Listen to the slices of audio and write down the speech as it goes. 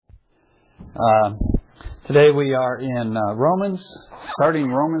Today we are in Romans, starting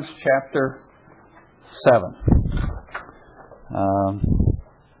Romans chapter 7.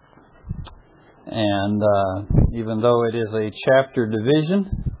 Even though it is a chapter division,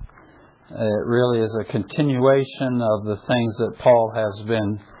 it really is a continuation of the things that Paul has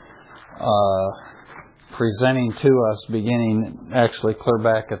been presenting to us, beginning actually clear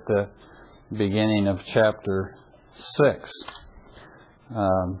back at the beginning of chapter 6.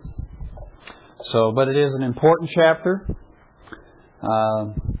 But it is an important chapter.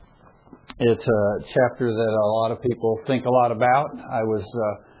 It's a chapter that a lot of people think a lot about. I was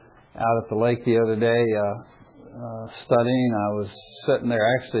out at the lake the other day studying. I was sitting there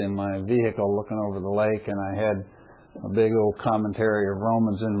actually in my vehicle looking over the lake, and I had a big old commentary of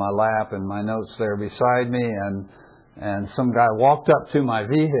Romans in my lap and my notes there beside me, and some guy walked up to my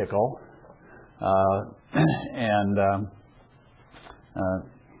vehicle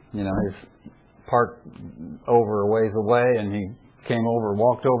he's parked over a ways away, and he came over,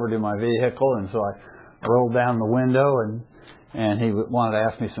 walked over to my vehicle, and so I rolled down the window, and he wanted to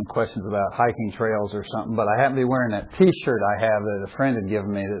ask me some questions about hiking trails or something. But I happened to be wearing that T-shirt I have that a friend had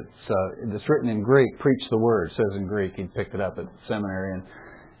given me that's written in Greek, "Preach the Word." It says in Greek. He'd picked it up at the seminary and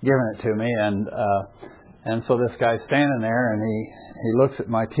given it to me, and so this guy's standing there, and he looks at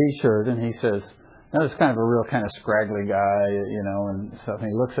my T-shirt, and he says, now this is kind of a real kind of scraggly guy, and so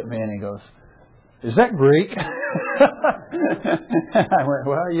he looks at me and he goes, "Is that Greek?" I went,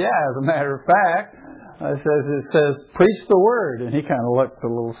 "Well, yeah, as a matter of fact." It says, "Preach the Word." And he kind of looked a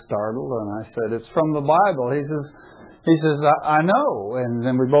little startled, and I said, "It's from the Bible." He says, I know. And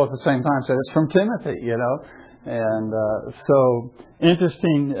then we both at the same time said, "It's from Timothy," And so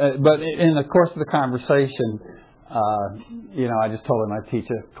interesting. But in the course of the conversation, I just told him I teach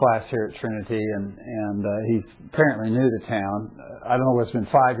a class here at Trinity, and he's apparently new to town. I don't know whether it's been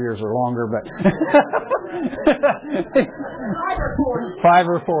 5 years or longer, but 5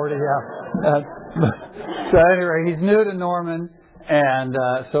 or 40, yeah. So anyway, he's new to Norman, and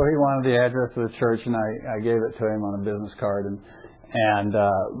so he wanted the address of the church, and I gave it to him on a business card,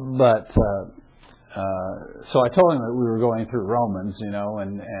 so I told him that we were going through Romans,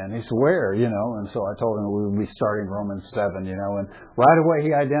 and he said, "Where?" And so I told him we would be starting Romans 7, and right away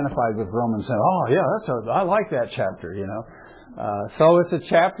he identified with Romans 7. "Oh, yeah, I like that chapter," So it's a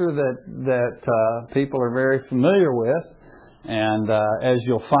chapter that people are very familiar with, and as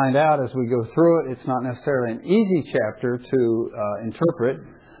you'll find out as we go through it, it's not necessarily an easy chapter to interpret,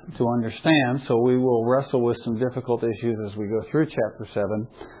 to understand, so we will wrestle with some difficult issues as we go through chapter 7.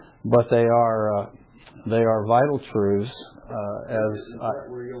 But they are vital truths.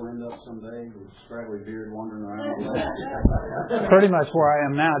 Where you'll end up someday with a scraggly beard wandering around. That's pretty much where I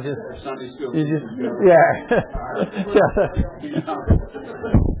am now. Sunday school.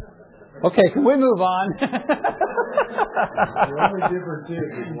 Okay, can we move on? The only difference is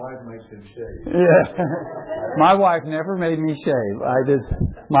his wife makes him shave. Yeah, my wife never made me shave. I did.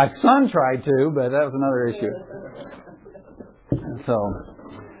 My son tried to, but that was another issue. So.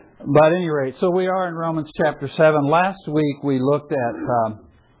 But at any rate, so we are in Romans chapter 7. Last week we looked at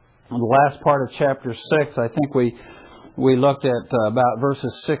the last part of chapter 6. I think we looked at about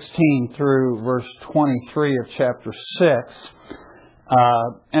verses 16 through verse 23 of chapter 6.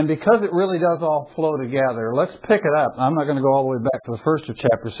 And because it really does all flow together, let's pick it up. I'm not going to go all the way back to the first of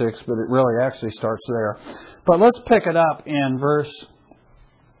chapter 6, but it really actually starts there. But let's pick it up in verse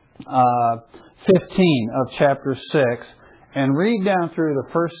 15 of chapter 6. And read down through the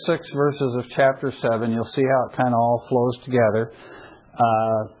first 6 verses of chapter 7. You'll see how it kind of all flows together.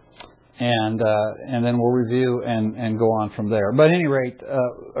 And then we'll review and go on from there. But at any rate,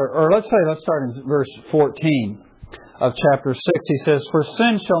 let's start in verse 14 of chapter 6. He says, "For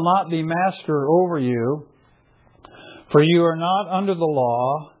sin shall not be master over you, for you are not under the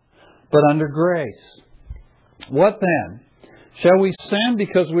law, but under grace. What then? Shall we sin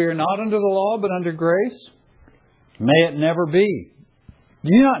because we are not under the law, but under grace? May it never be. Do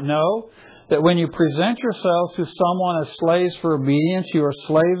you not know that when you present yourselves to someone as slaves for obedience, you are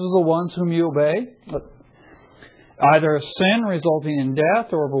slaves of the ones whom you obey? Either of sin resulting in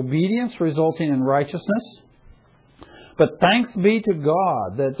death, or of obedience resulting in righteousness. But thanks be to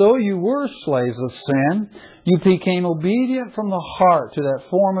God that though you were slaves of sin, you became obedient from the heart to that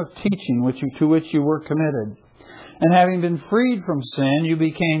form of teaching to which you were committed. And having been freed from sin, you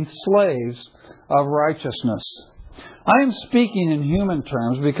became slaves of righteousness. I am speaking in human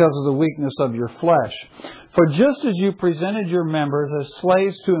terms because of the weakness of your flesh. For just as you presented your members as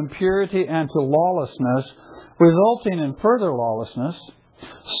slaves to impurity and to lawlessness, resulting in further lawlessness,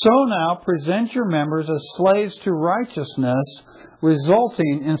 So now present your members as slaves to righteousness,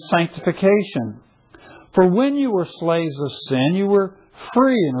 resulting in sanctification. For when you were slaves of sin, you were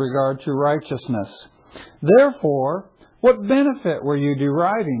free in regard to righteousness. Therefore, what benefit were you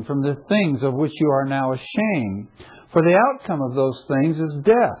deriving from the things of which you are now ashamed? For the outcome of those things is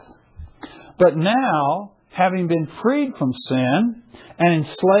death. But now, having been freed from sin and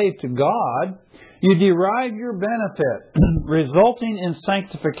enslaved to God, you derive your benefit, resulting in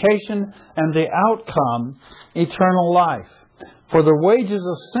sanctification and the outcome, eternal life. For the wages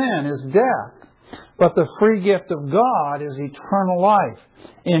of sin is death, but the free gift of God is eternal life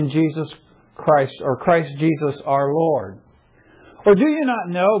in Jesus Christ, or Christ Jesus our Lord. Or do you not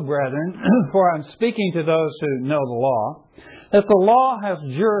know, brethren, for I'm speaking to those who know the law, that the law has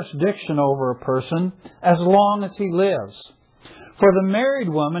jurisdiction over a person as long as he lives? For the married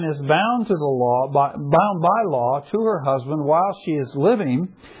woman is bound to the law, bound by law to her husband while she is living,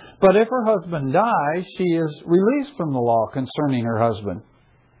 but if her husband dies, she is released from the law concerning her husband.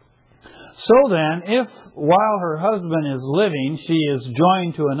 So then, if while her husband is living she is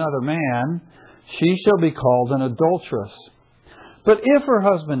joined to another man, she shall be called an adulteress. But if her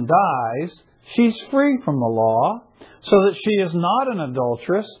husband dies, she's free from the law, so that she is not an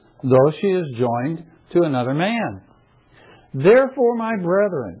adulteress, though she is joined to another man. Therefore, my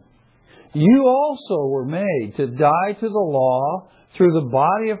brethren, you also were made to die to the law through the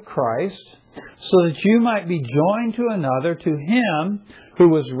body of Christ, so that you might be joined to another, to Him who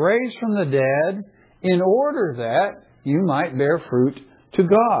was raised from the dead, in order that you might bear fruit to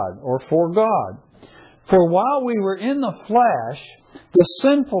God, or for God. For while we were in the flesh, the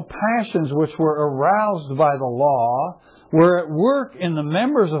sinful passions which were aroused by the law were at work in the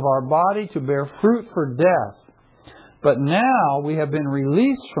members of our body to bear fruit for death. But now we have been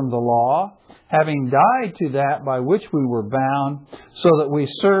released from the law, having died to that by which we were bound, so that we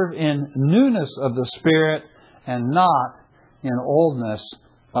serve in newness of the Spirit and not in oldness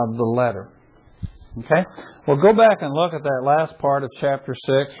of the letter. Okay? Well, go back and look at that last part of chapter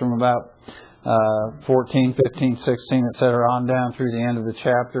 6 from about 14, 15, 16, etc. on down through the end of the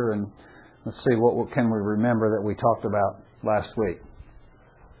chapter, and let's see what can we remember that we talked about last week.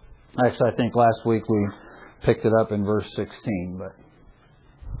 Actually, I think last week we picked it up in verse 16, but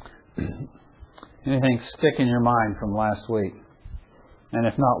anything stick in your mind from last week? And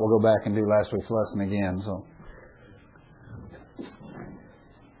if not, we'll go back and do last week's lesson again. So.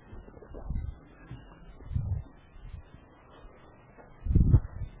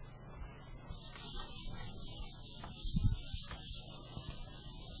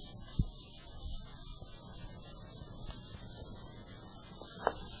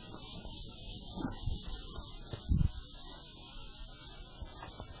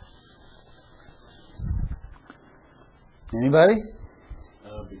 Anybody?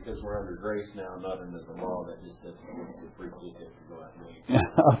 Because we're under grace now, not under the law, that just doesn't give us a free ticket to go out and make.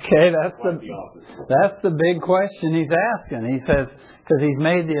 Okay, that's the big question he's asking. He says, because he's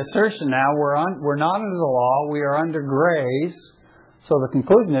made the assertion now, we're not under the law, we are under grace. So the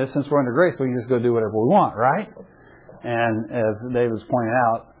conclusion is, since we're under grace, we can just go do whatever we want, right? And as David was pointing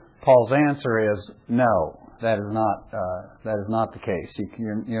out, Paul's answer is no. That is not the case.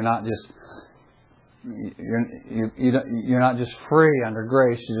 You're not just. You're not just free under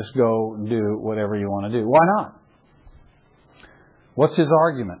grace. You just go and do whatever you want to do. Why not? What's his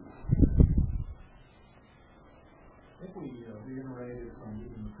argument? I think we reiterated from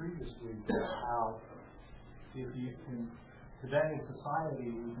even the previous week how if you can, today in society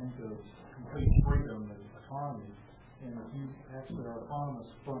we think of complete freedom as autonomy, and if you actually are autonomous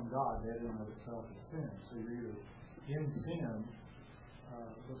from God, that in and of itself is sin. So you're either in sin.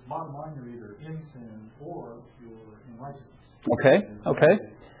 The bottom line, you're either in sin or you're in righteousness. Okay.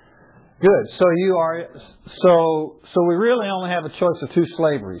 Good. So you are. So we really only have a choice of two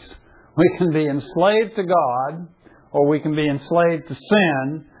slaveries. We can be enslaved to God, or we can be enslaved to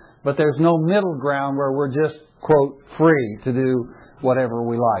sin. But there's no middle ground where we're just, quote, free to do whatever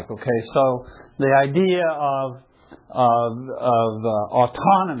we like. Okay. So the idea of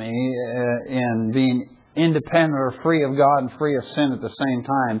autonomy and being independent or free of God and free of sin at the same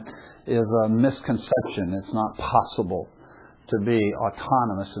time is a misconception. It's not possible to be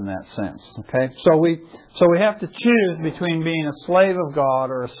autonomous in that sense. Okay? So we have to choose between being a slave of God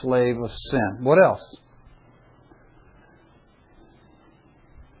or a slave of sin. What else?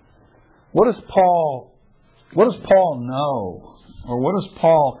 What does Paul know? Or what is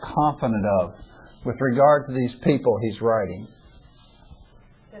Paul confident of with regard to these people he's writing?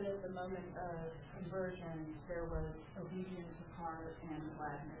 That at the moment of conversion, there was obedience of heart and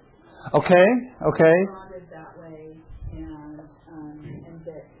gladness. Okay. Responded that way and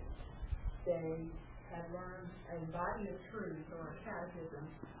that they had learned a body of truth or a catechism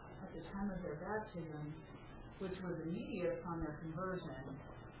at the time of their baptism, which was immediate upon their conversion.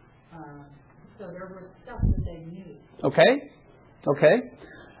 So there was stuff that they knew. Okay.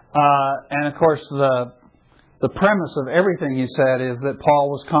 And of course, the premise of everything you said is that Paul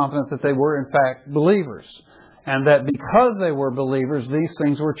was confident that they were in fact believers. And that because they were believers, these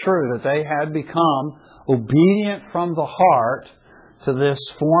things were true. That they had become obedient from the heart to this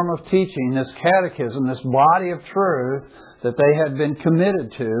form of teaching, this catechism, this body of truth that they had been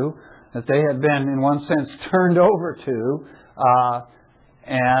committed to, that they had been, in one sense, turned over to,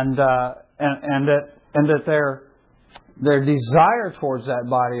 and that their desire towards that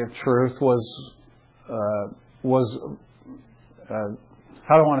body of truth was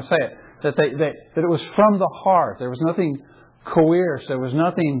how do I want to say it? That it was from the heart. There was nothing coerced. There was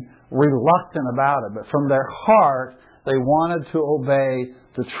nothing reluctant about it. But from their heart, they wanted to obey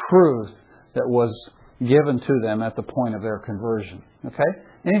the truth that was given to them at the point of their conversion. Okay?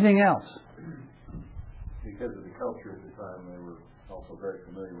 Anything else? Because of the culture at the time, they were also very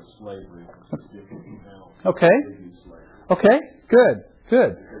familiar with slavery, which is different from now. Okay. Okay. Good.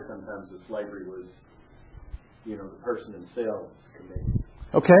 Because sometimes the slavery was, the person themselves committed.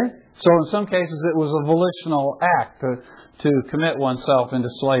 Okay. So in some cases it was a volitional act to commit oneself into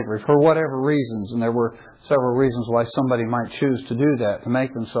slavery for whatever reasons. And there were several reasons why somebody might choose to do that, to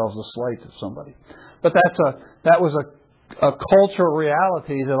make themselves a slave to somebody. But that was a cultural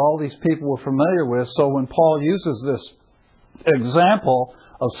reality that all these people were familiar with. So when Paul uses this example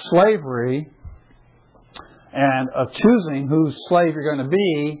of slavery and of choosing whose slave you're going to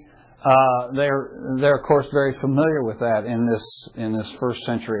be, they're of course very familiar with that in this first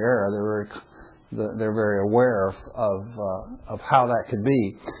century era. They're very aware of how that could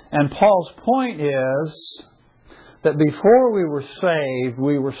be. And Paul's point is that before we were saved,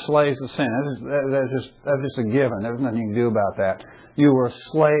 we were slaves of sin. That's just a given. There's nothing you can do about that. You were a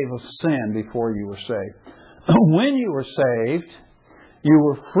slave of sin before you were saved. When you were saved, you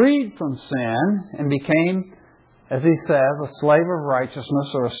were freed from sin and became, as he says, a slave of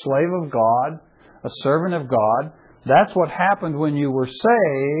righteousness or a slave of God, a servant of God. That's what happened when you were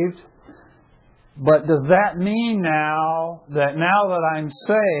saved. But does that mean now that I'm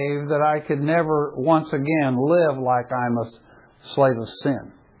saved, that I could never once again live like I'm a slave of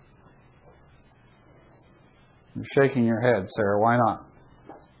sin? You're shaking your head, Sarah. Why not?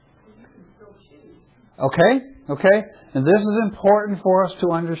 Okay. And this is important for us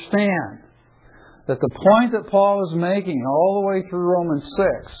to understand. That the point that Paul is making all the way through Romans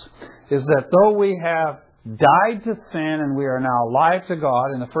 6 is that though we have died to sin and we are now alive to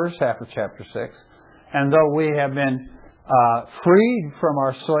God in the first half of chapter 6, and though we have been freed from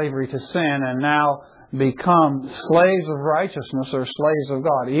our slavery to sin and now become slaves of righteousness or slaves of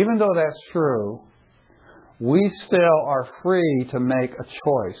God, even though that's true, we still are free to make a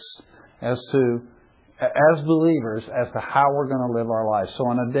choice as believers as to how we're going to live our lives. So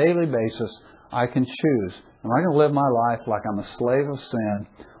on a daily basis, I can choose. Am I going to live my life like I'm a slave of sin,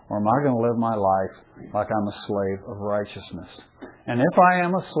 or am I going to live my life like I'm a slave of righteousness? And if I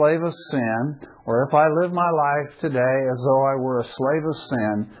am a slave of sin, or if I live my life today as though I were a slave of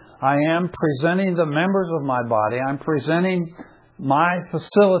sin, I am presenting the members of my body. I'm presenting my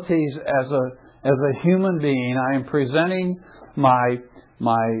facilities as a human being. I am presenting my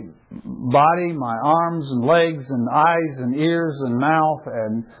body, my arms and legs and eyes and ears and mouth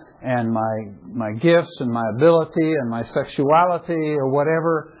and my gifts and my ability and my sexuality or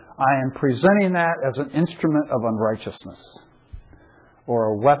whatever. I am presenting that as an instrument of unrighteousness or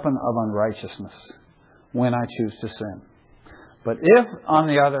a weapon of unrighteousness when I choose to sin. But if, on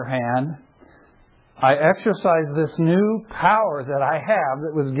the other hand, I exercise this new power that I have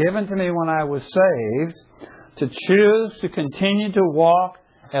that was given to me when I was saved, to choose to continue to walk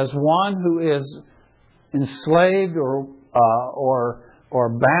as one who is enslaved or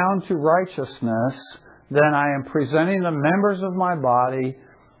bound to righteousness, then I am presenting the members of my body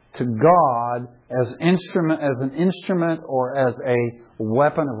to God as an instrument or as a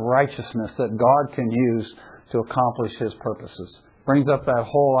weapon of righteousness that God can use to accomplish His purposes. Brings up that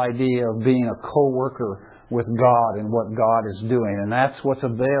whole idea of being a co-worker with God in what God is doing, and that's what's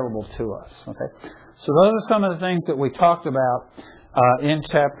available to us. Okay, so those are some of the things that we talked about in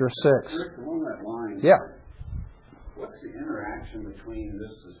chapter 6. Rick, along that line, yeah. What's the interaction between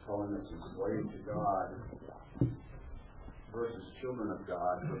this is calling us enslaved to God versus children of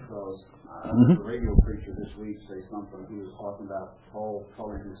God? Because the radio preacher this week say something. He was talking about Paul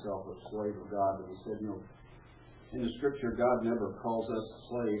calling himself a slave of God, but he said, in the Scripture, God never calls us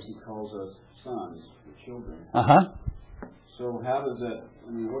slaves; He calls us sons, or children. So how does that,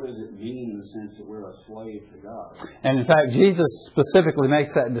 what does it mean in the sense that we're a slave to God? And in fact, Jesus specifically makes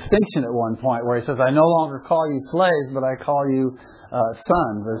that distinction at one point where he says, I no longer call you slaves, but I call you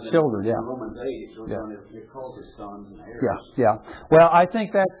sons or children. Yeah. In Romans 8, it calls us sons and heirs. Yeah. Well, I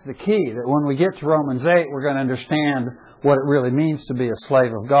think that's the key, that when we get to Romans 8, we're going to understand what it really means to be a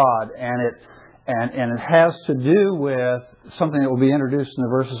slave of God. And it has to do with something that will be introduced in the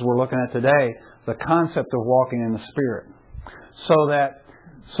verses we're looking at today, the concept of walking in the Spirit. So that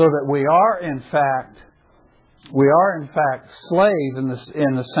we are in fact slaves in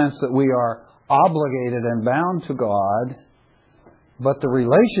the sense that we are obligated and bound to God, but the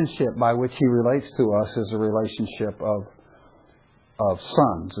relationship by which He relates to us is a relationship of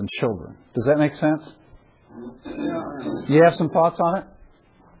sons and children. Does that make sense? You have some thoughts on it?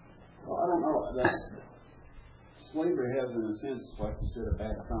 Well, I don't know. Slavery has, in a sense, like you said, a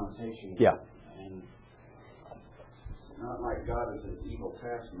bad connotation. Yeah. And it's not like God is an evil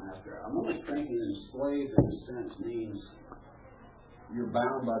taskmaster. I'm only thinking enslaved in a sense means you're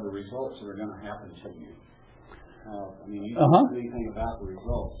bound by the results that are going to happen to you. You can't do anything about the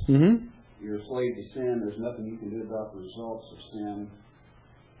results. Mm-hmm. You're a slave to sin. There's nothing you can do about the results of sin.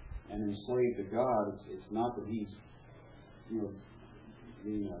 And enslaved to God, it's not that He's,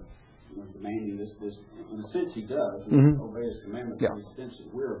 demanding this. In a sense, He does. We obey His commandments. Yeah. In the sense that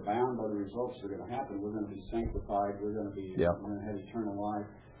we're bound by the results that are going to happen. We're going to be sanctified. We're going to have eternal life.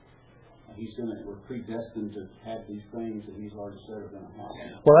 We're predestined to have these things that He's already said are going to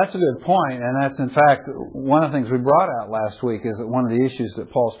happen. Well, that's a good point, and that's in fact one of the things we brought out last week. Is that one of the issues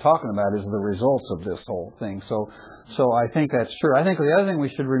that Paul's talking about is the results of this whole thing. So I think that's true. I think the other thing we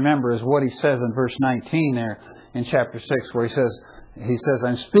should remember is what he says in verse 19 there in chapter 6, where he says,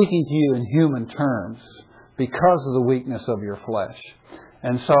 I'm speaking to you in human terms because of the weakness of your flesh.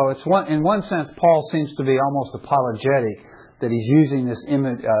 And so in one sense, Paul seems to be almost apologetic that he's using this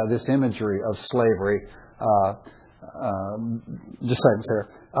imagery of slavery. Just a second here.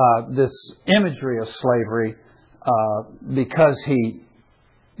 This imagery of slavery because he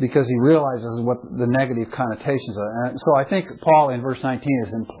realizes what the negative connotations are. And so I think Paul in verse 19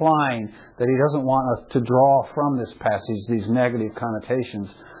 is implying that he doesn't want us to draw from this passage these negative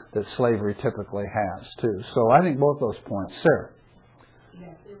connotations that slavery typically has too. So I think both those points. Sarah?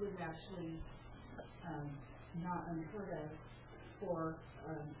 Yes, it was actually not unheard of for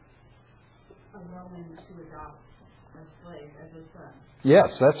a Roman to adopt a slave as a son.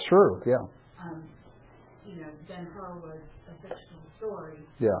 Yes, that's true. Yeah. Ben-Hur was a fictional story.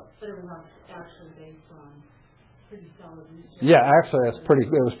 Yeah. But it was actually based on pretty solid research. Yeah, actually, it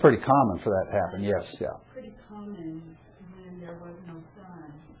was pretty common for that to happen. Yes, yeah. Pretty common when there was no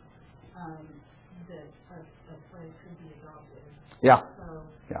son that a slave could be adopted. Yeah. So,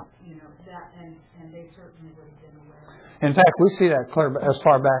 yeah. That, and they certainly would have been aware. In fact, we see that clear as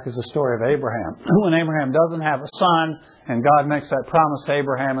far back as the story of Abraham. When Abraham doesn't have a son, and God makes that promise to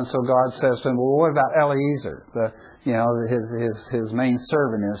Abraham, and so God says to him, well, what about Eliezer, his main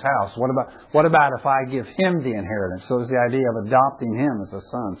servant in his house? What about if I give him the inheritance? So it's the idea of adopting him as a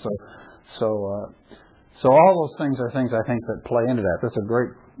son. So all those things are things I think that play into that. That's a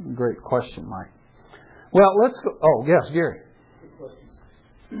great question, Mike. Well, let's go. Oh, yes, Gary. Good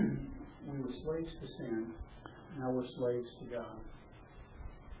question. We were slaves to sin. Now we're slaves to God.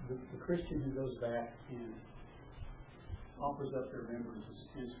 The Christian who goes back and offers up their members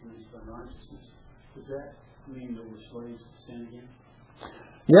as instruments of unrighteousness, does that mean that we're slaves to sin again?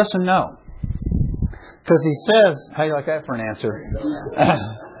 Yes and no. Because he says, how do you like that for an answer?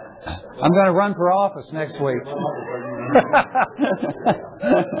 I'm going to run for office next week.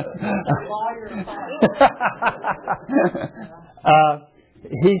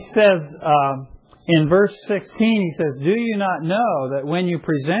 He says, in verse 16, he says, do you not know that when you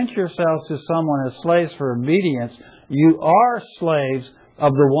present yourselves to someone as slaves for obedience, you are slaves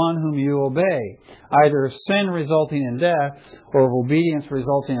of the one whom you obey, either of sin resulting in death or of obedience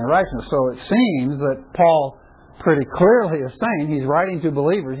resulting in righteousness. So it seems that Paul pretty clearly is saying, he's writing to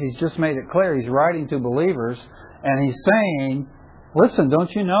believers, he's just made it clear, he's writing to believers, and he's saying, listen,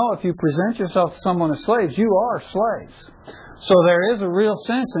 don't you know if you present yourself to someone as slaves, you are slaves. So there is a real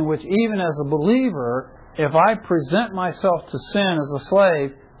sense in which even as a believer, if I present myself to sin as a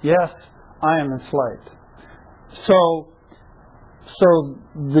slave, yes, I am enslaved. So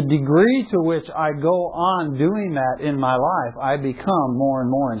the degree to which I go on doing that in my life, I become more and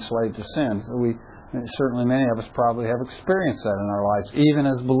more enslaved to sin. Certainly many of us probably have experienced that in our lives, even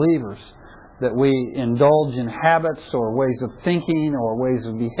as believers, that we indulge in habits or ways of thinking or ways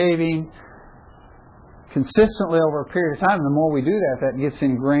of behaving consistently over a period of time. And the more we do that, that gets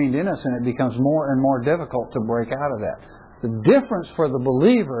ingrained in us, and it becomes more and more difficult to break out of that. The difference for the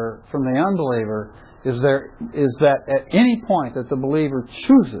believer from the unbeliever is that at any point that the believer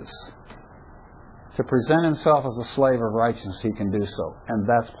chooses to present himself as a slave of righteousness, he can do so. And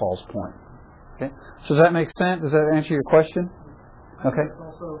that's Paul's point. Okay? So does that make sense? Does that answer your question? Okay. It's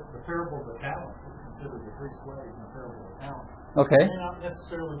also the parable of the talents. It's considered the three slaves in the parable of the talents. Okay. It may not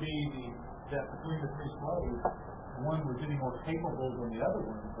necessarily be that between the three slaves, one was any more capable than the other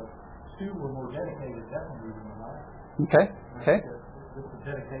one, but two were more dedicated definitely than the last. Okay. Okay. Just the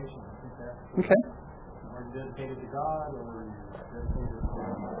dedication. I think that. Okay. Are you dedicated to God, or are you dedicated to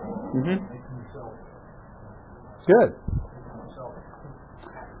making yourself? Good. Making yourself.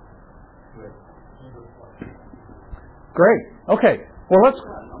 Great. Okay. Well, let's.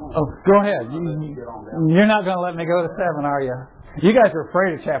 Oh, go ahead. You're not going to let me go to 7, are you? You guys are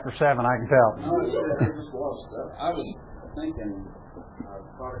afraid of chapter 7, I can tell. No, it just was. I was thinking,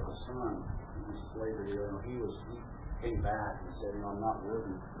 prodigal son, he was slavery. He came back and said, I'm not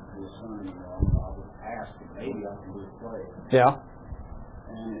worthy to be a son anymore. I was asked if maybe I can be a slave. Yeah.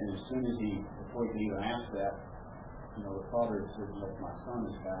 And as soon as before he could even ask that, the father said, look, my son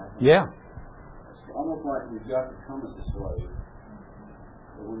is back. Yeah. It's almost like we've got to come as a slave.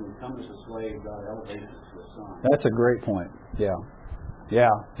 But when we come as a slave, God elevates us to a son. That's a great point. Yeah. Yeah.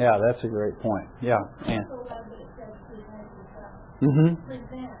 Yeah, that's a great point. Yeah. And present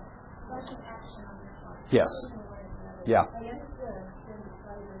such an action on your part. Yes. Yeah. They understood that the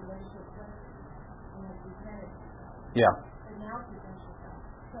slavery relationship was presented. Yeah. But now present yourself.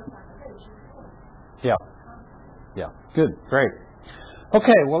 So it's like, okay, it's your choice. Yeah. Yeah. Good. Great.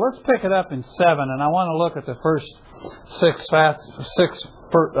 Okay, well, let's pick it up in 7, and I want to look at the first 6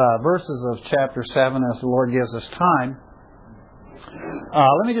 verses of chapter 7 as the Lord gives us time.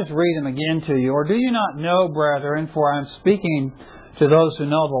 Let me just read them again to you. Or do you not know, brethren, for I am speaking to those who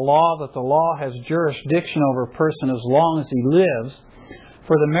know the law, that the law has jurisdiction over a person as long as he lives?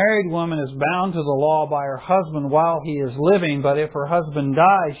 For the married woman is bound to the law by her husband while he is living, but if her husband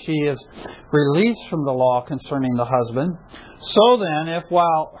dies, she is released from the law concerning the husband. So then, if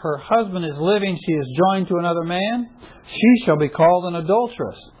while her husband is living she is joined to another man, she shall be called an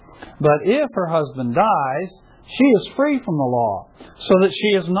adulteress. But if her husband dies, she is free from the law, so that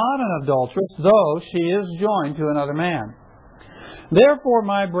she is not an adulteress, though she is joined to another man. Therefore,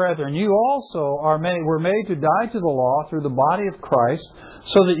 my brethren, you also were made to die to the law through the body of Christ,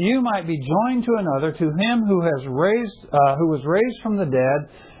 so that you might be joined to another, to Him who was raised from the dead,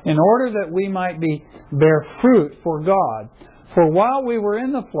 in order that we might bear fruit for God. For while we were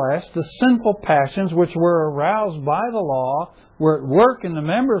in the flesh, the sinful passions which were aroused by the law were at work in the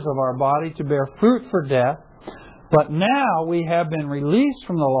members of our body to bear fruit for death. But now we have been released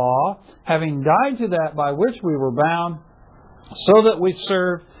from the law, having died to that by which we were bound, so that we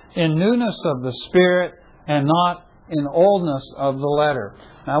serve in newness of the Spirit and not in oldness of the letter.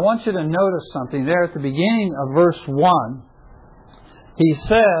 Now I want you to notice something there at the beginning of verse 1. He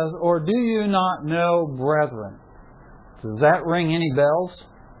says, or do you not know, brethren? Does that ring any bells?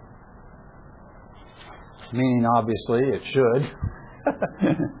 Meaning, obviously, it should.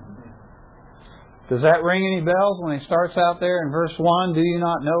 Does that ring any bells when he starts out there in verse 1? Do you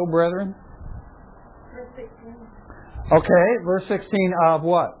not know, brethren? Verse 16. Okay, verse 16 of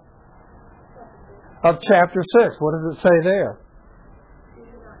what? Of chapter 6. What does it say there?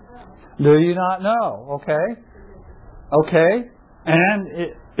 Do you not know? Okay. Okay. And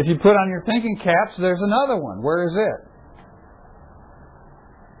if you put on your thinking caps, there's another one. Where is it?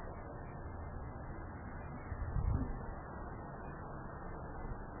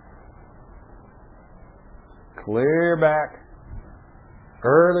 Clear back.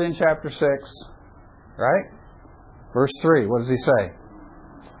 Early in chapter 6. Right? Verse 3. What does he say?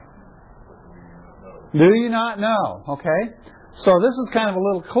 Do you not know? Okay. So this is kind of a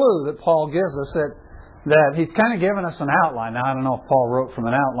little clue that Paul gives us that he's kind of given us an outline. Now, I don't know if Paul wrote from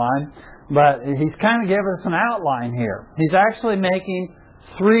an outline, but he's kind of given us an outline here. He's actually making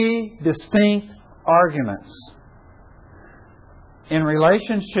 3 distinct arguments in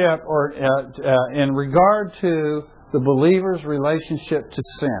relationship or in regard to the believer's relationship to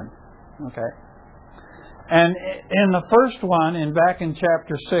sin. Okay. And in the first one, back in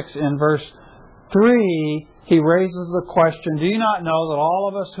chapter 6, in verse 3, he raises the question, do you not know that all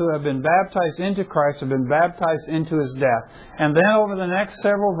of us who have been baptized into Christ have been baptized into His death? And then over the next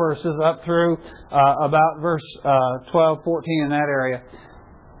several verses, up through about verse 12, 14, in that area,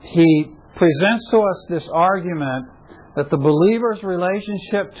 he presents to us this argument that the believer's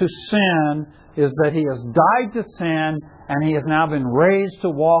relationship to sin is that he has died to sin and he has now been raised to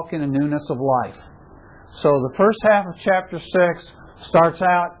walk in a newness of life. So the first half of chapter 6 starts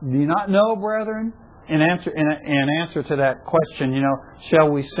out, do you not know, brethren? in answer to that question, shall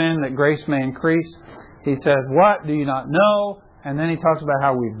we sin that grace may increase? He says, what? Do you not know? And then he talks about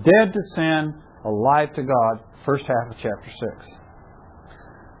how we're dead to sin, alive to God, first half of chapter 6.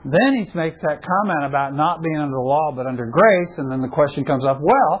 Then he makes that comment about not being under the law but under grace, and then the question comes up,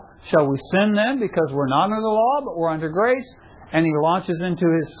 well, shall we sin then because we're not under the law but we're under grace? And he launches into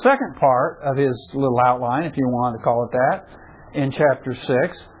his second part of his little outline, if you want to call it that, in chapter 6.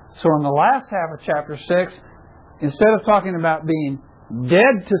 So in the last half of chapter 6, instead of talking about being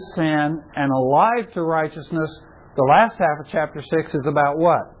dead to sin and alive to righteousness, the last half of chapter 6 is about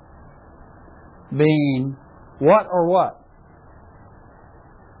what? Being what or what?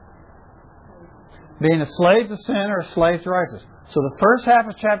 Being a slave to sin or a slave to righteousness. So the first half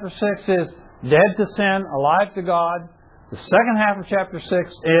of chapter 6 is dead to sin, alive to God. The second half of chapter 6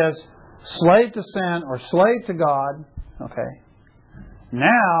 is slave to sin or slave to God. Okay.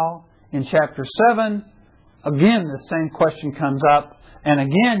 Now, in chapter 7, again the same question comes up. And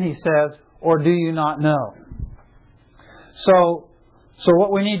again he says, or do you not know? So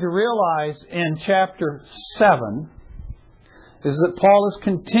what we need to realize in chapter 7 is that Paul is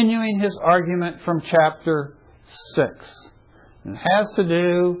continuing his argument from chapter 6. It has to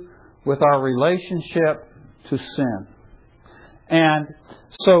do with our relationship to sin. And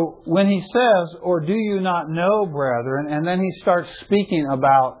so when he says, or do you not know, brethren, and then he starts speaking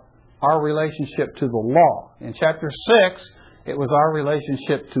about our relationship to the law. In chapter 6, it was our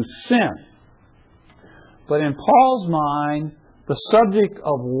relationship to sin. But in Paul's mind, the subject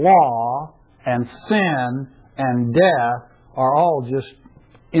of law and sin and death are all just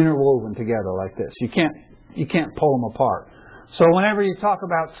interwoven together like this. You can't pull them apart. So whenever you talk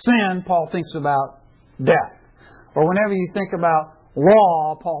about sin, Paul thinks about death. Or whenever you think about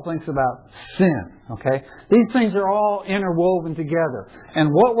law, Paul thinks about sin. Okay? These things are all interwoven together. And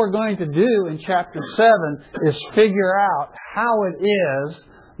what we're going to do in chapter 7 is figure out how it is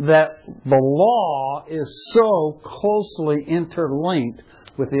that the law is so closely interlinked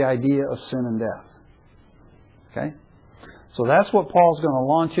with the idea of sin and death. Okay? So that's what Paul's going to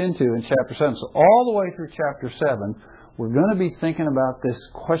launch into in chapter 7. So all the way through chapter 7, we're going to be thinking about this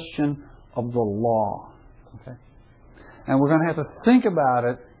question of the law. Okay? And we're going to have to think about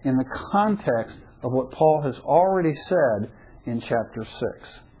it in the context of what Paul has already said in chapter 6.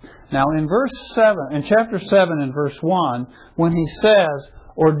 Now in chapter 7 in verse 1, when he says,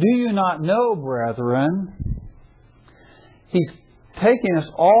 or do you not know, brethren, he's taking us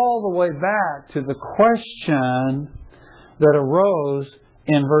all the way back to the question that arose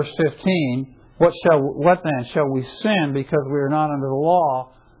in verse 15, what then? Shall we sin because we are not under the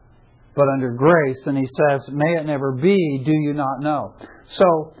law, but under grace? And he says, may it never be, do you not know?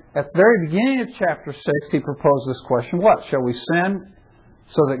 So, at the very beginning of chapter 6, he proposed this question, what? Shall we sin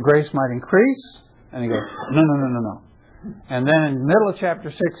so that grace might increase? And he goes, no. And then in the middle of chapter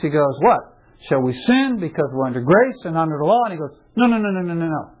 6, he goes, what? Shall we sin because we're under grace and under the law? And he goes, no.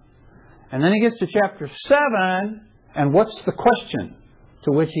 And then he gets to chapter 7, and what's the question?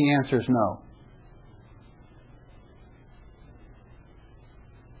 To which he answers no.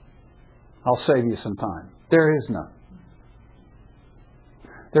 I'll save you some time. There is none.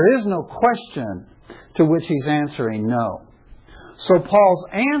 There is no question to which he's answering no. So Paul's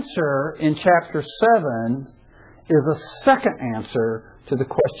answer in chapter 7 is a second answer to the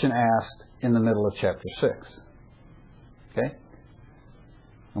question asked in the middle of chapter 6. Okay?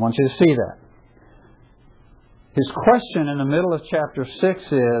 I want you to see that. His question in the middle of chapter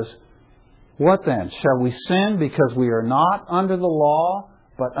 6 is, what then? Shall we sin because we are not under the law,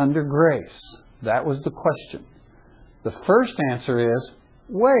 but under grace? That was the question. The first answer is,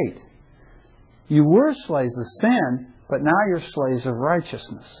 wait. You were slaves of sin, but now you're slaves of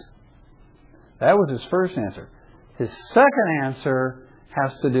righteousness. That was his first answer. His second answer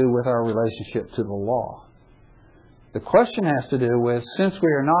has to do with our relationship to the law. The question has to do with, since we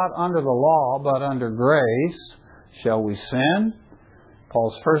are not under the law, but under grace, shall we sin?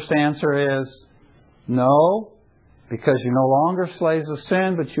 Paul's first answer is, no, because you're no longer slaves of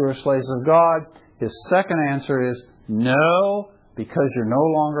sin, but you are slaves of God. His second answer is, no, because you're no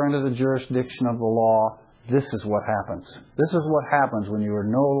longer under the jurisdiction of the law. This is what happens. This is what happens when you are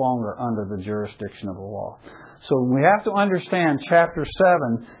no longer under the jurisdiction of the law. So we have to understand chapter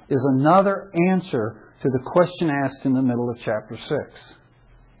 7 is another answer to the question asked in the middle of chapter 6.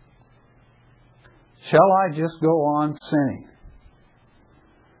 Shall I just go on sinning,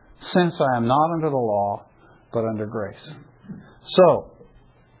 since I am not under the law, but under grace? So,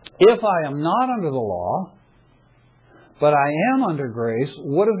 if I am not under the law, but I am under grace,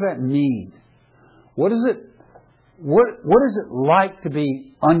 what does that mean? What what is it like to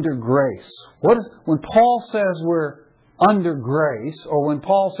be under grace? When Paul says we're under grace, or when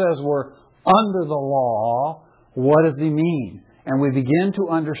Paul says we're under the law, what does he mean? And we begin to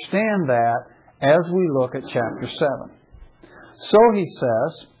understand that as we look at chapter 7. So he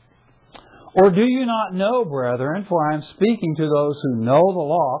says, or do you not know, brethren, for I am speaking to those who know the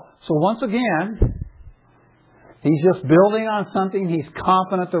law. So once again, he's just building on something he's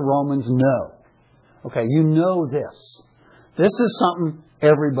confident the Romans know. Okay, you know this. This is something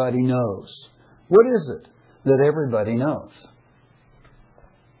everybody knows. What is it that everybody knows?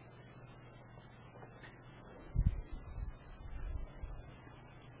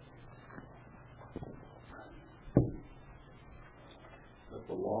 That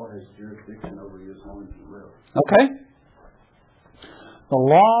the law has jurisdiction over you as long as you live. Okay. The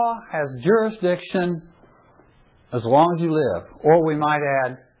law has jurisdiction as long as you live. Or we might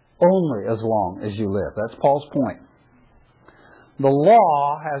add, only as long as you live. That's Paul's point. The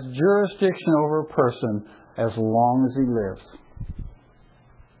law has jurisdiction over a person as long as he lives.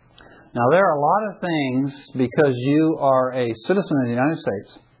 Now, there are a lot of things, because you are a citizen of the United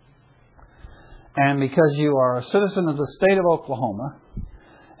States, and because you are a citizen of the state of Oklahoma,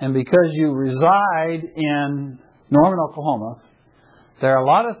 and because you reside in Norman, Oklahoma, there are a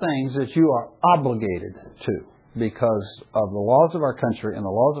lot of things that you are obligated to because of the laws of our country and the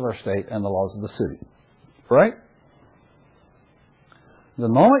laws of our state and the laws of the city. Right? The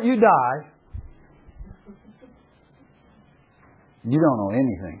moment you die, you don't owe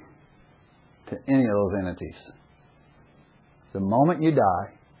anything to any of those entities. The moment you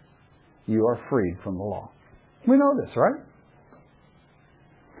die, you are freed from the law. We know this, right?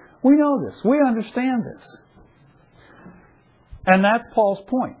 We know this. We understand this. And that's Paul's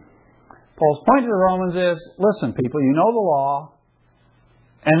point. Paul's point to the Romans is, listen, people, you know the law.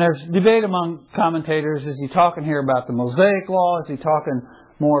 And there's debate among commentators. Is he talking here about the Mosaic law? Is he talking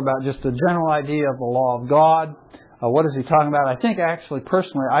more about just a general idea of the law of God? What is he talking about? I think actually,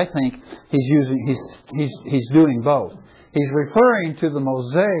 personally, I think he's doing both. He's referring to the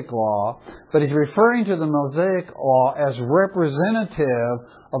Mosaic law, but he's referring to the Mosaic law as representative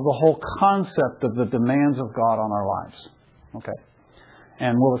of the whole concept of the demands of God on our lives. Okay.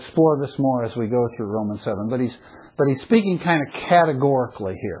 And we'll explore this more as we go through Romans 7. But he's speaking kind of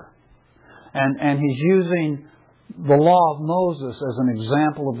categorically here. And he's using the law of Moses as an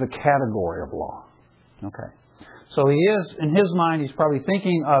example of the category of law. Okay. So he is, in his mind, he's probably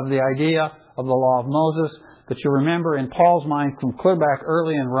thinking of the idea of the law of Moses. But you remember, in Paul's mind, from clear back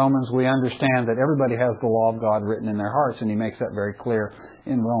early in Romans, we understand that everybody has the law of God written in their hearts, and he makes that very clear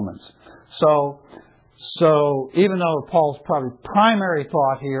in Romans. So even though Paul's probably primary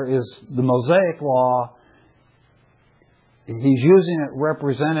thought here is the Mosaic law, he's using it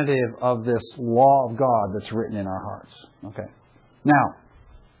representative of this law of God that's written in our hearts. Okay. Now,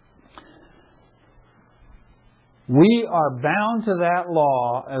 we are bound to that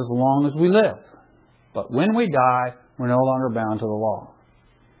law as long as we live. But when we die, we're no longer bound to the law.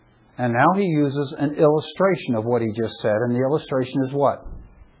 And now he uses an illustration of what he just said. And the illustration is what?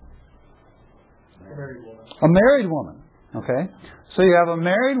 A married woman. A married woman. Okay? So you have a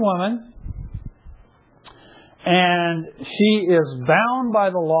married woman, and she is bound by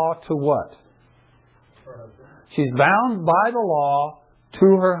the law to what? Her husband. She's bound by the law to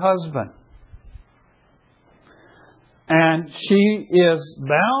her husband. And she is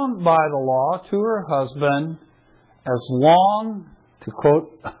bound by the law to her husband as long, to quote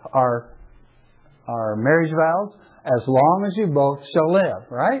our marriage vows, as long as you both shall live,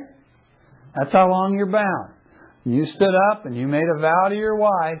 right? That's how long you're bound. You stood up and you made a vow to your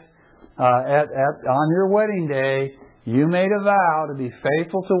wife on your wedding day. You made a vow to be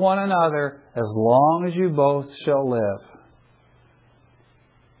faithful to one another as long as you both shall live.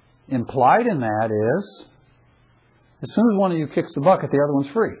 Implied in that is, as soon as one of you kicks the bucket, the other one's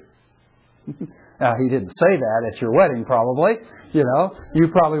free. Now, he didn't say that at your wedding, probably. You know, you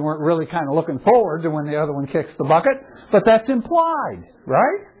probably weren't really kind of looking forward to when the other one kicks the bucket. But that's implied,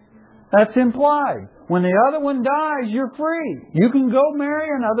 right? That's implied. When the other one dies, you're free. You can go marry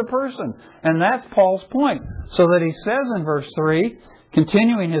another person. And that's Paul's point. So that he says in verse 3,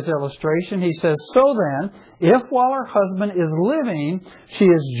 continuing his illustration, he says, so then, if while her husband is living, she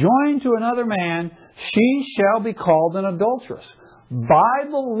is joined to another man, she shall be called an adulteress. By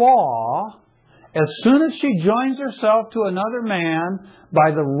the law, as soon as she joins herself to another man,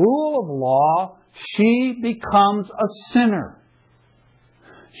 by the rule of law, she becomes a sinner.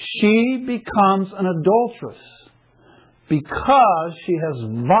 She becomes an adulteress because she has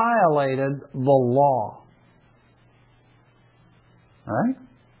violated the law. All right?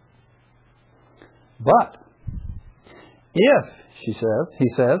 But he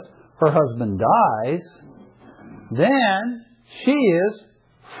says, her husband dies, then she is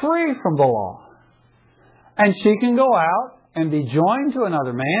free from the law. And she can go out and be joined to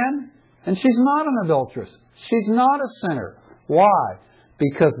another man, and she's not an adulteress. She's not a sinner. Why?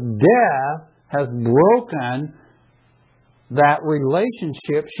 Because death has broken that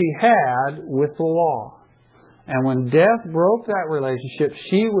relationship she had with the law. And when death broke that relationship,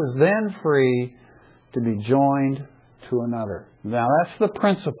 she was then free to be joined to another. Now that's the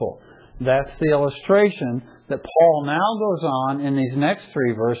principle. That's the illustration that Paul now goes on in these next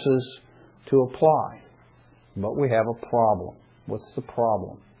 3 verses to apply. But we have a problem. What's the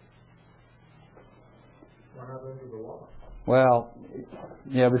problem? We're not under the law. Well,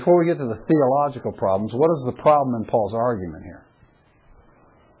 yeah, before we get to the theological problems, what is the problem in Paul's argument here?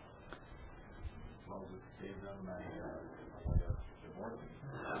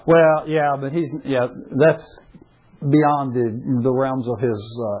 Well, yeah, but that's beyond the realms of his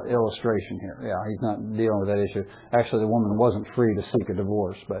illustration here. Yeah, he's not dealing with that issue. Actually, the woman wasn't free to seek a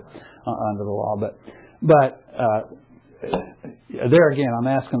divorce, but under the law. But there again, I'm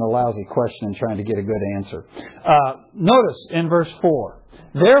asking a lousy question and trying to get a good answer. Notice in verse 4,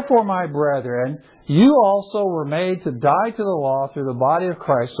 therefore, my brethren, you also were made to die to the law through the body of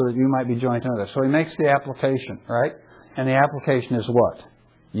Christ so that you might be joined to another. So he makes the application, right? And the application is what?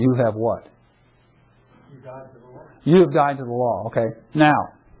 You have what? You died to the law. You have died to the law. Okay. Now,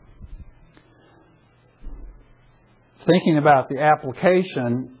 thinking about the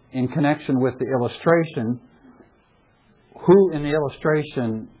application in connection with the illustration, who in the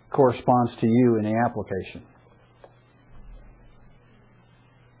illustration corresponds to you in the application?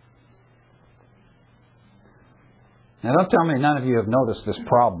 Now, don't tell me none of you have noticed this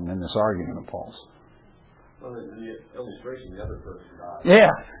problem in this argument of Paul's. Well, in the illustration, the other person died. Yeah.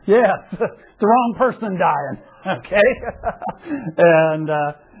 It's the wrong person dying. Okay? And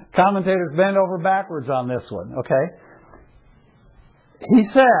commentators bend over backwards on this one. Okay? He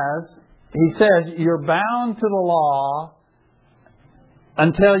says, you're bound to the law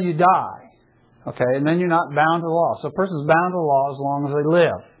until you die. Okay? And then you're not bound to the law. So a person's bound to the law as long as they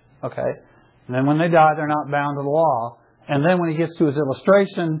live. Okay? And then when they die, they're not bound to the law. And then when he gets to his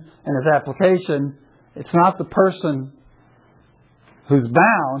illustration and his application, it's not the person who's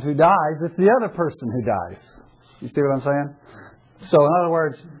bound who dies, it's the other person who dies. You see what I'm saying? So in other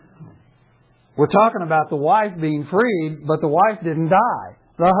words, we're talking about the wife being freed, but the wife didn't die.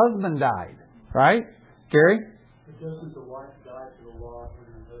 The husband died. Right? Gary? But doesn't the wife die to the law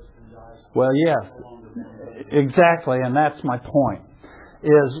when her husband dies? Well, yes. Exactly, and that's my point.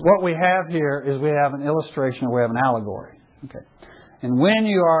 Is what we have here is we have an illustration or we have an allegory. Okay. And when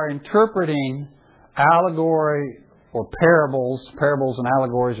you are interpreting allegory or parables and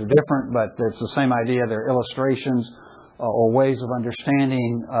allegories are different, but it's the same idea. They're illustrations or ways of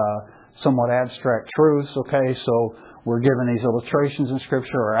understanding somewhat abstract truths. Okay, so we're given these illustrations in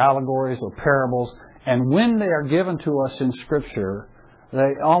Scripture or allegories or parables, and when they are given to us in Scripture, they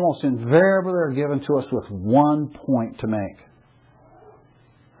almost invariably are given to us with one point to make.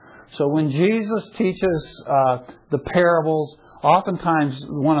 So when Jesus teaches the parables, oftentimes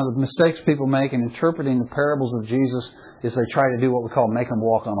one of the mistakes people make in interpreting the parables of Jesus is they try to do what we call make them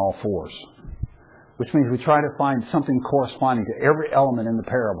walk on all fours. Which means we try to find something corresponding to every element in the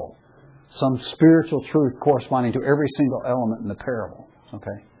parable. Some spiritual truth corresponding to every single element in the parable.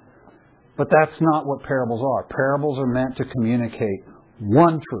 Okay? But that's not what parables are. Parables are meant to communicate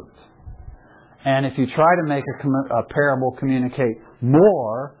one truth. And if you try to make a parable communicate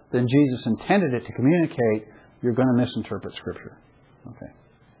more than Jesus intended it to communicate, you're going to misinterpret Scripture. Okay.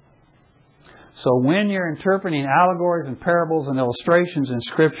 So when you're interpreting allegories and parables and illustrations in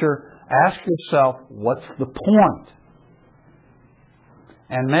Scripture, ask yourself, what's the point?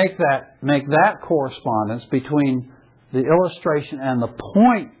 And make that correspondence between the illustration and the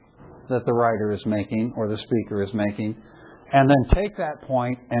point that the writer is making or the speaker is making, and then take that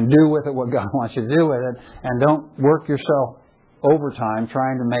point and do with it what God wants you to do with it, and don't work yourself overtime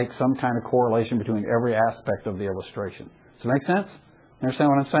trying to make some kind of correlation between every aspect of the illustration. Does it make sense? You understand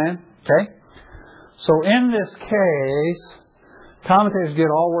what I'm saying? Okay? So in this case, commentators get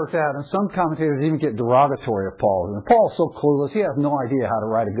all worked out, and some commentators even get derogatory of Paul. And Paul's so clueless, he has no idea how to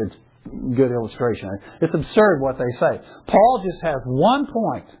write a good illustration. It's absurd what they say. Paul just has one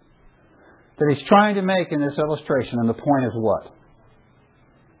point that he's trying to make in this illustration, and the point is what?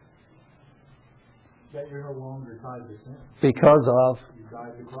 That you're no longer tied to sin. Because of? You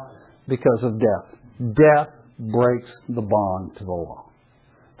died to Christ. Because of death. Death breaks the bond to the law.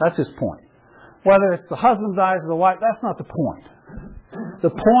 That's his point. Whether it's the husband dies or the wife, that's not the point. The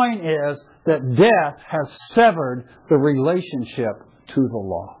point is that death has severed the relationship to the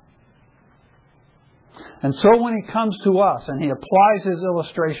law. And so when He comes to us and He applies His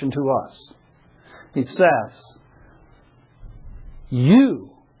illustration to us, He says,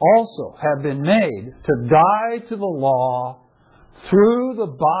 you also have been made to die to the law through the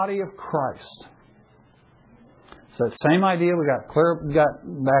body of Christ. It's that same idea we got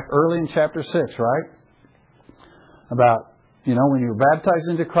back early in chapter 6, right? About, when you were baptized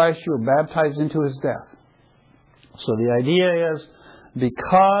into Christ, you were baptized into His death. So the idea is,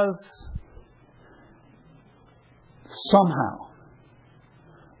 because somehow,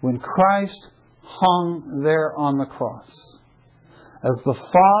 when Christ hung there on the cross, as the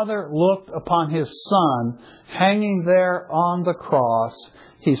Father looked upon His Son hanging there on the cross,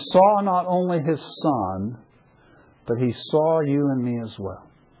 He saw not only His Son, but He saw you and me as well.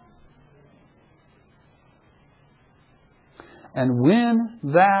 And when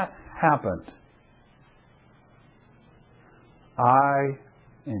that happened, I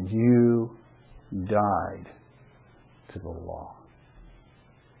and you died to the law.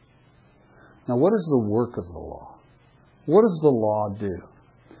 Now, what is the work of the law? What does the law do?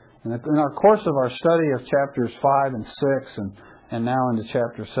 In our course of our study of chapters 5 and 6 and now into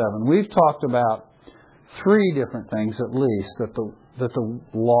chapter 7, we've talked about 3 different things at least that the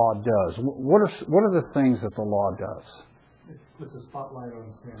law does. What are the things that the law does? It puts a spotlight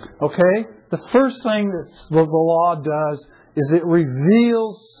on sin. Okay? The first thing that the law does is it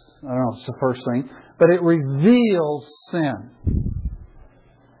reveals, I don't know if it's the first thing, but it reveals sin.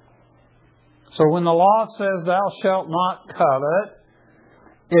 So when the law says, thou shalt not covet,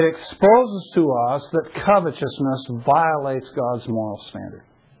 it exposes to us that covetousness violates God's moral standard.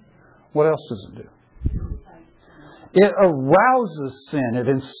 What else does it do? It arouses sin. It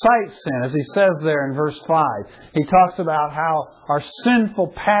incites sin. As he says there in verse 5, he talks about how our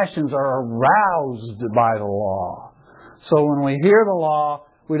sinful passions are aroused by the law. So when we hear the law,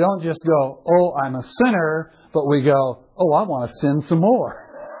 we don't just go, oh, I'm a sinner, but we go, oh, I want to sin some more.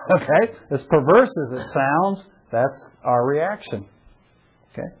 Okay? As perverse as it sounds, that's our reaction.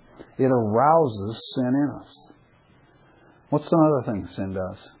 Okay? It arouses sin in us. What's some other thing sin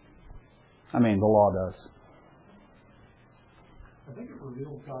does? The law does. I think it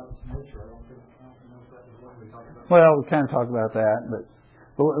reveals God's nature. I don't know if that was what we talked about. Well, we kind of talked about that, but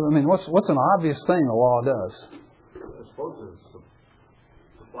what's an obvious thing the law does? It's supposed to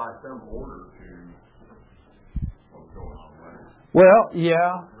supply some order to what's going on, right? Well,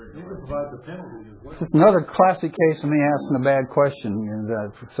 yeah. It provides the penalty as well. It's another classic case of me asking a bad question.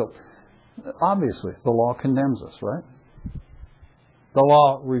 So, obviously, the law condemns us, right? The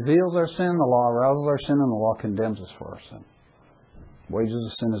law reveals our sin, the law arouses our sin, and the law condemns us for our sin. Wages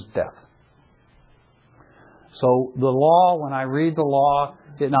of sin is death. So the law, when I read the law,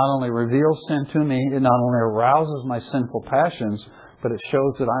 it not only reveals sin to me, it not only arouses my sinful passions, but it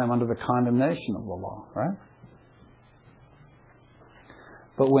shows that I am under the condemnation of the law, right?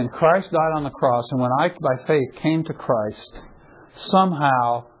 But when Christ died on the cross, and when I, by faith, came to Christ,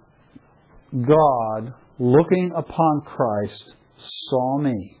 somehow God, looking upon Christ, saw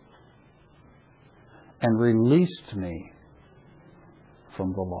me and released me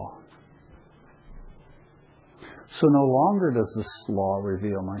from the law. So no longer does this law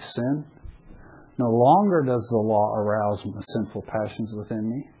reveal my sin. No longer does the law arouse my sinful passions within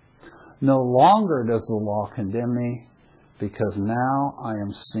me. No longer does the law condemn me, because now I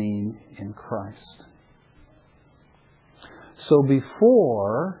am seen in Christ. So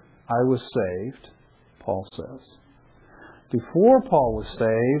before I was saved, Paul says, before Paul was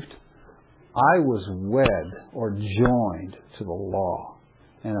saved, I was wed or joined to the law.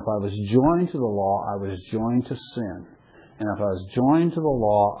 And if I was joined to the law, I was joined to sin. And if I was joined to the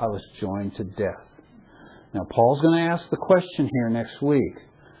law, I was joined to death. Now, Paul's going to ask the question here next week.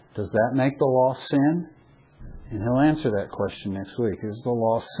 Does that make the law sin? And he'll answer that question next week. Is the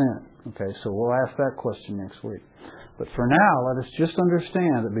law sin? Okay, so we'll ask that question next week. But for now, let us just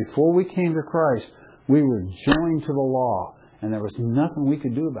understand that before we came to Christ, we were joined to the law. And there was nothing we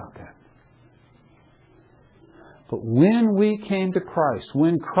could do about that. But when we came to Christ,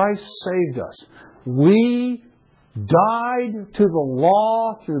 when Christ saved us, we died to the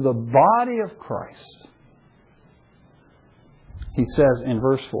law through the body of Christ. He says in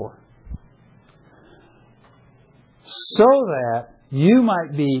verse 4, so that you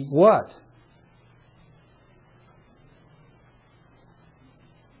might be what?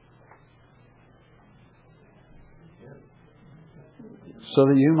 So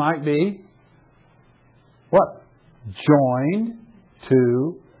that you might be what? Joined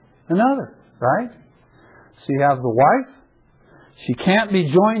to another, right? So you have the wife, She can't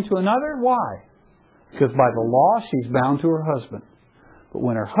be joined to another. Why? Because by the law, she's bound to her husband. But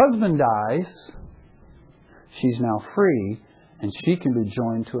when her husband dies, she's now free and she can be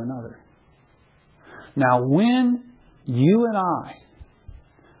joined to another. Now, when you and I,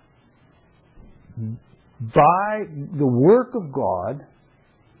 by the work of God,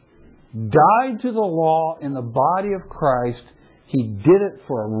 died to the law in the body of Christ, He did it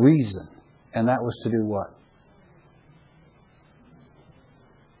for a reason. And that was to do what?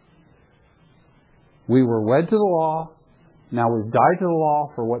 We were wed to the law. Now we've died to the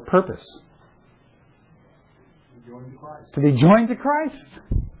law for what purpose? To be joined to Christ.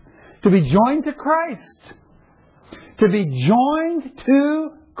 To be joined to Christ. To be joined to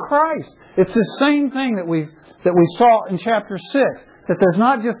Christ. It's the same thing that we saw in chapter 6. That there's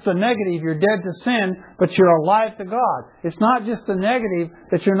not just the negative, you're dead to sin, but you're alive to God. It's not just the negative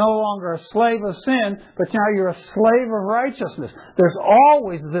that you're no longer a slave of sin, but now you're a slave of righteousness. There's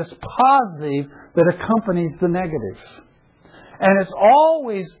always this positive that accompanies the negative. And it's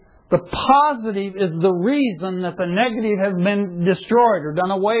always the positive is the reason that the negative has been destroyed or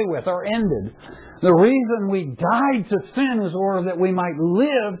done away with or ended. The reason we died to sin was in order that we might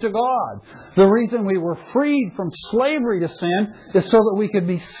live to God. The reason we were freed from slavery to sin is so that we could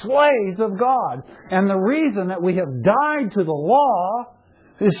be slaves of God. And the reason that we have died to the law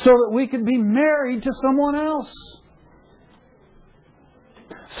is so that we could be married to someone else.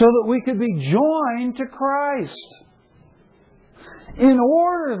 So that we could be joined to Christ. In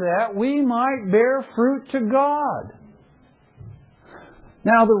order that we might bear fruit to God.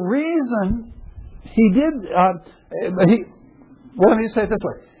 Now the reason He did, let me say it this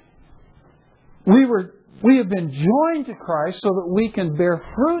way. We have been joined to Christ so that we can bear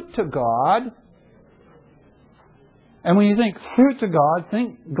fruit to God. And when you think fruit to God,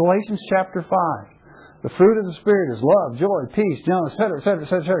 think Galatians chapter 5. The fruit of the Spirit is love, joy, peace, gentleness, etc.,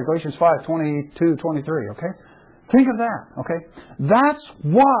 etc. Galatians 5, 22, 23, okay? Think of that, okay? That's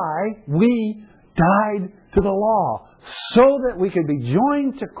why we died to the law. So that we could be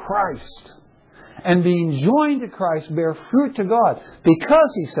joined to Christ. And being joined to Christ, bear fruit to God.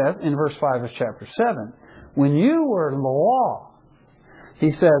 Because, He says, in verse 5 of chapter 7, when you were in the law,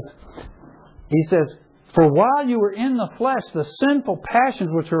 He says, for while you were in the flesh, the sinful passions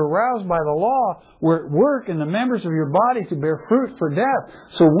which were aroused by the law were at work in the members of your body to bear fruit for death.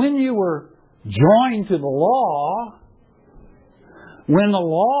 So when you were joined to the law, when the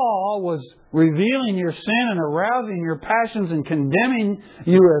law was revealing your sin and arousing your passions and condemning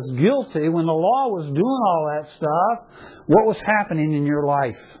you as guilty, when the law was doing all that stuff, what was happening in your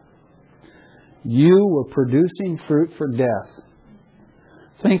life? You were producing fruit for death.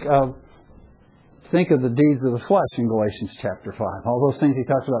 Think of the deeds of the flesh in Galatians chapter 5. All those things he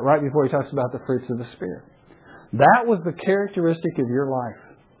talks about right before he talks about the fruits of the Spirit. That was the characteristic of your life.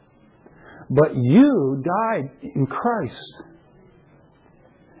 But you died in Christ.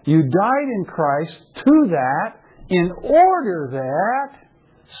 You died in Christ to that, in order that,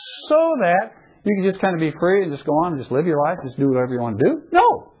 so that you can just kind of be free and just go on and just live your life, just do whatever you want to do.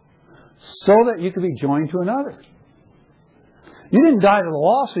 No! So that you could be joined to another. You didn't die to the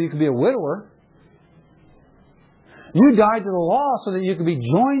law so you could be a widower. You died to the law so that you could be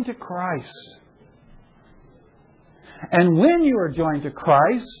joined to Christ. And when you are joined to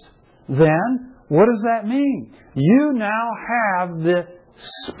Christ, then what does that mean? You now have the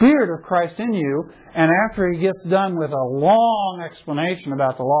Spirit of Christ in you, and after he gets done with a long explanation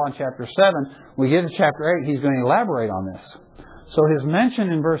about the law in chapter 7, we get to chapter 8, he's going to elaborate on this. So his mention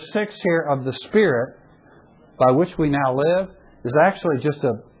in verse 6 here of the Spirit, by which we now live, is actually just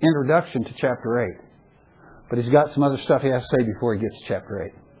an introduction to chapter 8. But he's got some other stuff he has to say before he gets to chapter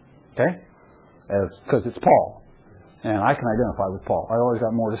 8. Okay? Because it's Paul. And I can identify with Paul. I always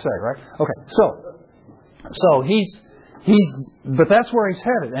got more to say, right? Okay, so but that's where he's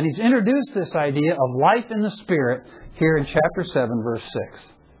headed. And he's introduced this idea of life in the Spirit here in chapter 7, verse 6.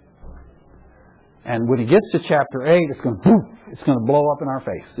 And when he gets to chapter 8, it's going to blow up in our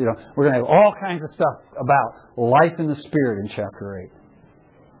face. You know, we're going to have all kinds of stuff about life in the Spirit in chapter 8.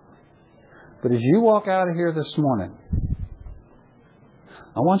 But as you walk out of here this morning,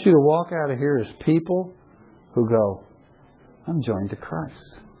 I want you to walk out of here as people who go, I'm joined to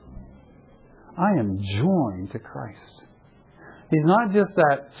Christ. I am joined to Christ. He's not just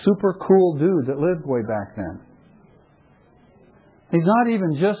that super cool dude that lived way back then. He's not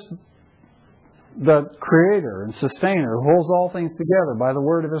even just the creator and sustainer who holds all things together by the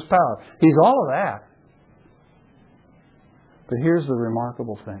word of his power. He's all of that. But here's the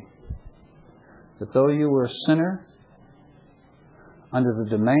remarkable thing. That though you were a sinner under the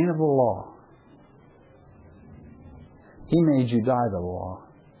domain of the law, He made you die to the law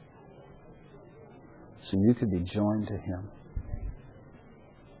so you could be joined to Him.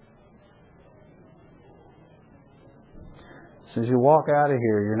 So as you walk out of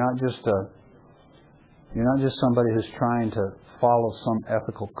here, you're not just somebody who's trying to follow some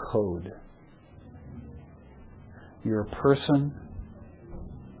ethical code. You're a person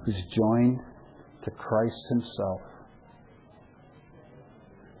who's joined to Christ Himself.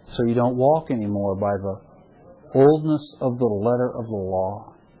 So you don't walk anymore by the oldness of the letter of the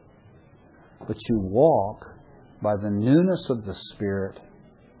law, but you walk by the newness of the Spirit,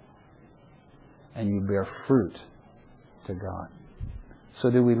 and you bear fruit to God. So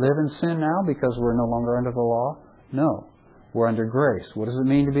do we live in sin now because we're no longer under the law? No. We're under grace. What does it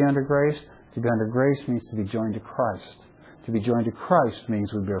mean to be under grace? To be under grace means to be joined to Christ. To be joined to Christ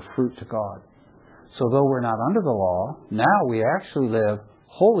means we bear fruit to God. So though we're not under the law, now we actually live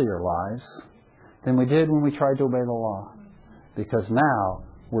holier lives than we did when we tried to obey the law. Because now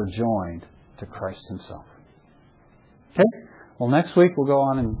we're joined to Christ Himself. Okay? Well, next week we'll go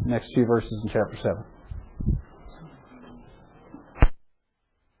on in the next few verses in chapter 7.